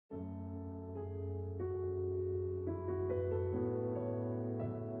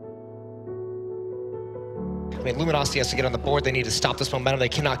I mean, Luminosity has to get on the board. They need to stop this momentum. They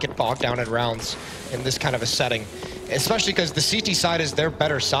cannot get bogged down in rounds in this kind of a setting, especially because the CT side is their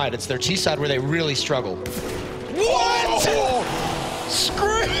better side. It's their T side where they really struggle. What? Oh.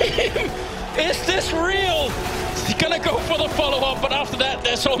 Scream! Is this real? He's gonna go for the follow-up, but after that,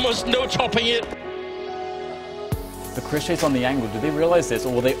 there's almost no topping it. The Crochets on the angle, do they realize this,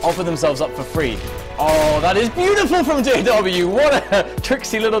 or will they offer themselves up for free? Oh, that is beautiful from JW. What a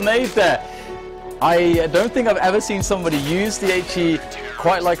tricksy little nade there. I don't think I've ever seen somebody use the HE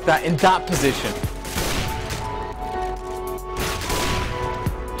quite like that in that position.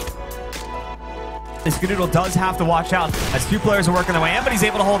 Skadoodle does have to watch out as two players are working their way in, but he's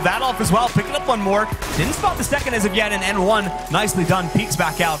able to hold that off as well. Picking up one more. Didn't spot the second as of yet, and N1 nicely done. Peeks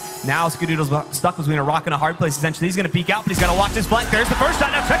back out. Now Skadoodle's stuck between a rock and a hard place. Essentially, he's going to peek out, but he's got to watch his flank. There's the first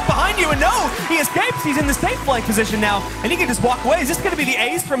shot. Now check behind you, and no! He escapes. He's in the safe flank position now, and he can just walk away. Is this going to be the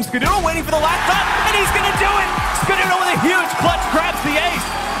ace from Skadoodle? Waiting for the last shot, and he's going to do it! Skadoodle with a huge clutch grabs the ace,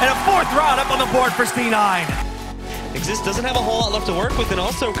 and a fourth round up on the board for C9. Exist doesn't have a whole lot left to work with, and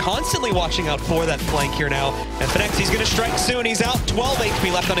also constantly watching out for that flank here now. And Phoenix, he's going to strike soon. He's out. 12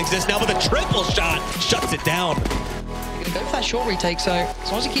 HP left on Exist now, but a triple shot shuts it down. He's going to go for that short retake, so as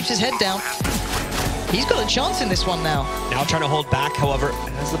long as he keeps his head down, he's got a chance in this one now. Now trying to hold back, however,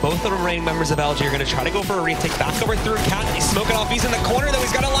 as both of the remaining members of LG are going to try to go for a retake back over through Cat. He's smoking off. He's in the corner, though.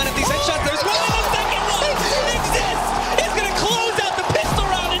 He's got to line up these headshots. There's one. Second one. Exist is going to close out the pistol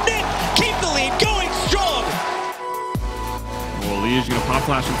round and then keep the lead going strong. He's going to pop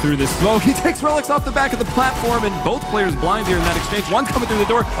flash him through this smoke. He takes Relics off the back of the platform, and both players blind here in that exchange. One's coming through the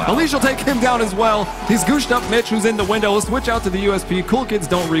door. Eleague will take him down as well. He's gooshed up Mitch, who's in the window. He'll switch out to the USP. Cool Kids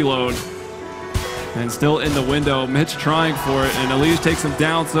don't reload. And still in the window. Mitch trying for it, and Eleague takes him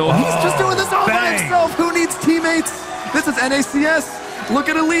down. So he's just doing this all by himself. Who needs teammates? This is NACS. Look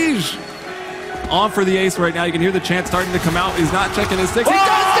at Eleague. On for the ace right now. You can hear the chant starting to come out. He's not checking his six. He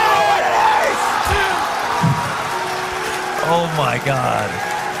does it! Oh my god.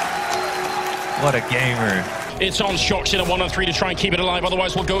 What a gamer. It's on Shox in a 1-on-3 to try and keep it alive,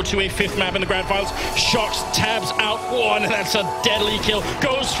 otherwise we'll go to a fifth map in the grand finals. Shox tabs out one, and that's a deadly kill.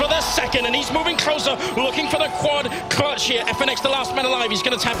 Goes for the second, and he's moving closer, looking for the quad clutch here. FNX, the last man alive, he's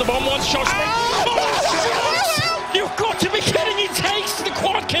going to tap the bomb once. Shox You've got to be kidding, he takes the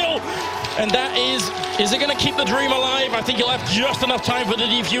quad kill! And that is it going to keep the dream alive? I think he'll have just enough time for the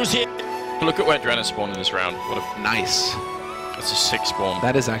defuse here. Look at where Drenna spawned in this round. What a nice. That's a 6 spawn.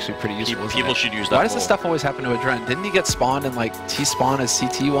 That is actually pretty useful. People should use that. Why does this stuff always happen to Adren? Didn't he get spawned in like T-spawn as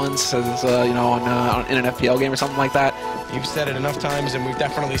CT once, as you know, in an FPL game or something like that? You've said it enough times, and we've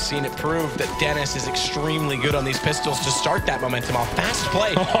definitely seen it prove that Dennis is extremely good on these pistols to start that momentum off. Fast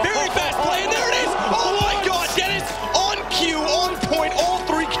play, very fast play, and there it is! Oh my God, Dennis on cue, on point, all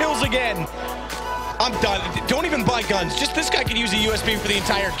 3 kills again. I'm done. Don't even buy guns. Just this guy could use a USB for the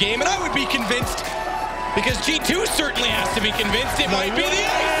entire game, and I would be convinced, because G2 certainly has to be convinced it might be the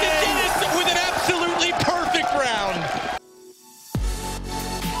ace to Dennis with an absolutely perfect round.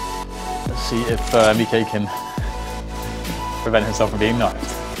 Let's see if MK can prevent himself from being knocked.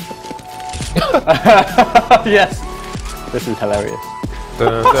 Yes, this is hilarious.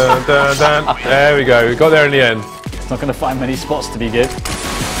 Dun, dun, dun, dun. There we go. We got there in the end. It's not going to find many spots to be good.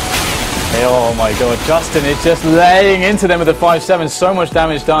 Oh my god, Justin is just laying into them with the 5-7, so much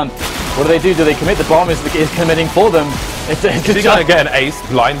damage done. What do? Do they commit? The bomb is committing for them. It's He's going to get an ace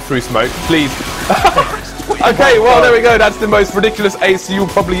blind through smoke, please. Okay, well there we go. That's the most ridiculous ace you'll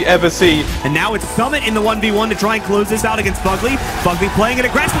probably ever see. And now it's Summit in the 1v1 to try and close this out against Fugly. Fugly playing it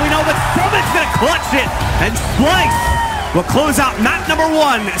aggressively now, but Summit's going to clutch it. And Splice will close out map number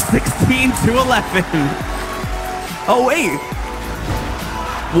 1, 16-11. Oh wait.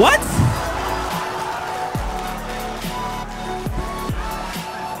 What?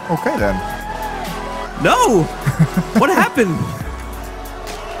 Okay then. No! What happened?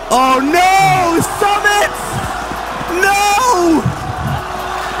 Oh no! Summit! No!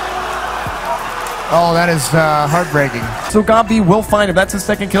 Oh, that is heartbreaking. So Gobby will find him. That's his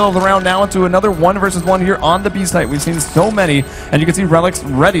second kill of the round now into another 1 versus 1 here on the B site. We've seen so many, and you can see Relics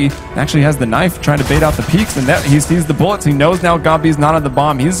ready. Actually has the knife trying to bait out the peaks, and that he sees the bullets. He knows now Gobby's not on the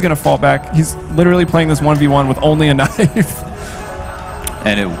bomb. He's going to fall back. He's literally playing this 1v1 with only a knife.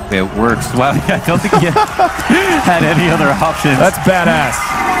 And it works. Well, I don't think he had any other options. That's badass.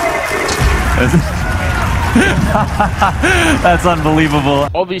 That's unbelievable.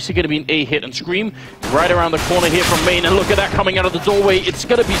 Obviously going to be an A hit, and Scream right around the corner here from main, and look at that coming out of the doorway. It's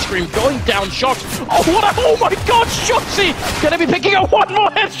going to be Scream going down Shox. Oh my god, Shoxy going to be picking up one more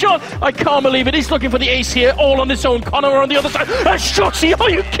headshot. I can't believe it. He's looking for the ace here, all on his own. Connor on the other side. And Shoxy, are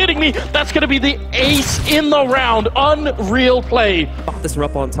you kidding me? That's going to be the ace in the round. Unreal play. This one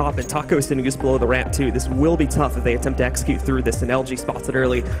up on top, and Taco's sitting just below the ramp too. This will be tough if they attempt to execute through this, and LG spots it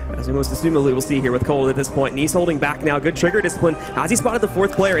early, as we most assumably will see here with Cole at this point. And he's holding back now. Good trigger discipline as he spotted the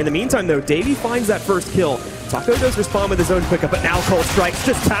fourth player. In the meantime, though, Davey finds that first kill. Taco does respond with his own pickup, but now Cole strikes,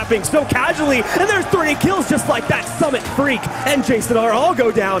 just tapping so casually, and there's 30 kills just like that. Summit, Freak, and Jason R all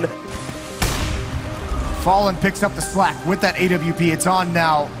go down. Fallen picks up the slack with that AWP. It's on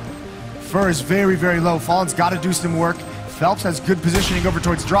now. Fur is very, very low. Fallen's got to do some work. Phelps has good positioning over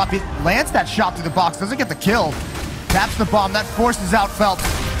towards drop. He lands that shot through the box, doesn't get the kill. Taps the bomb, that forces out Phelps.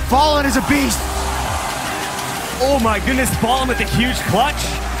 Fallen is a beast. Oh my goodness, Fallen with a huge clutch.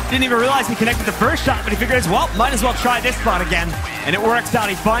 Didn't even realize he connected the first shot, but he figures, well, might as well try this spot again. And it works out.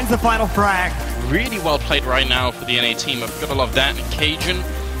 He finds the final frag. Really well played right now for the NA team. I've got to love that. And Cajun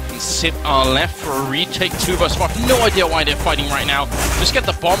can sit on left for a retake 2 versus 1. No idea why they're fighting right now. Just get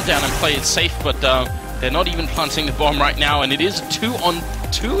the bomb down and play it safe, but they're not even planting the bomb right now. And it is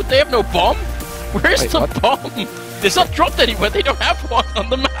 2-on-2. They have no bomb? Where's the bomb? It's not dropped anywhere. They don't have one on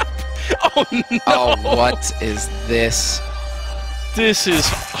the map. Oh no! Oh, what is this? This is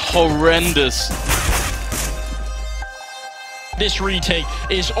horrendous. This retake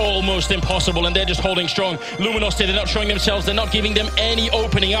is almost impossible, and they're just holding strong. Luminosity, they're not showing themselves. They're not giving them any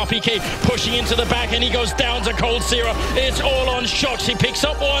opening. RPK pushing into the back, and he goes down to Cold Zero. It's all on Shox. He picks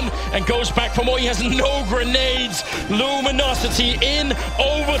up one and goes back for more. He has no grenades. Luminosity in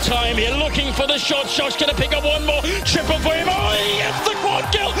overtime here, looking for the shot. Shox gonna pick up one more. Triple for him. Oh, he gets the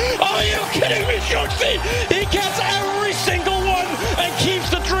quad kill. Are you kidding me, Shoxy? He gets every single one and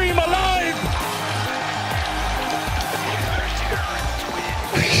keeps the dream alive.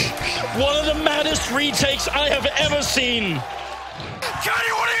 One of the maddest retakes I have ever seen.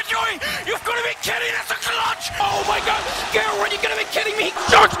 Johnny, what are you doing? You've got to be kidding! That's a clutch! Oh my god! Garrett, are you going to be kidding me?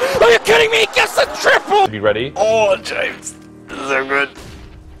 Shox! Are you kidding me? He gets the triple! Are you ready? Oh, James. This is so good.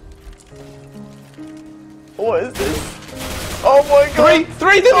 What is this? Oh my god!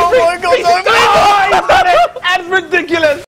 Three, Oh my god, That's ridiculous!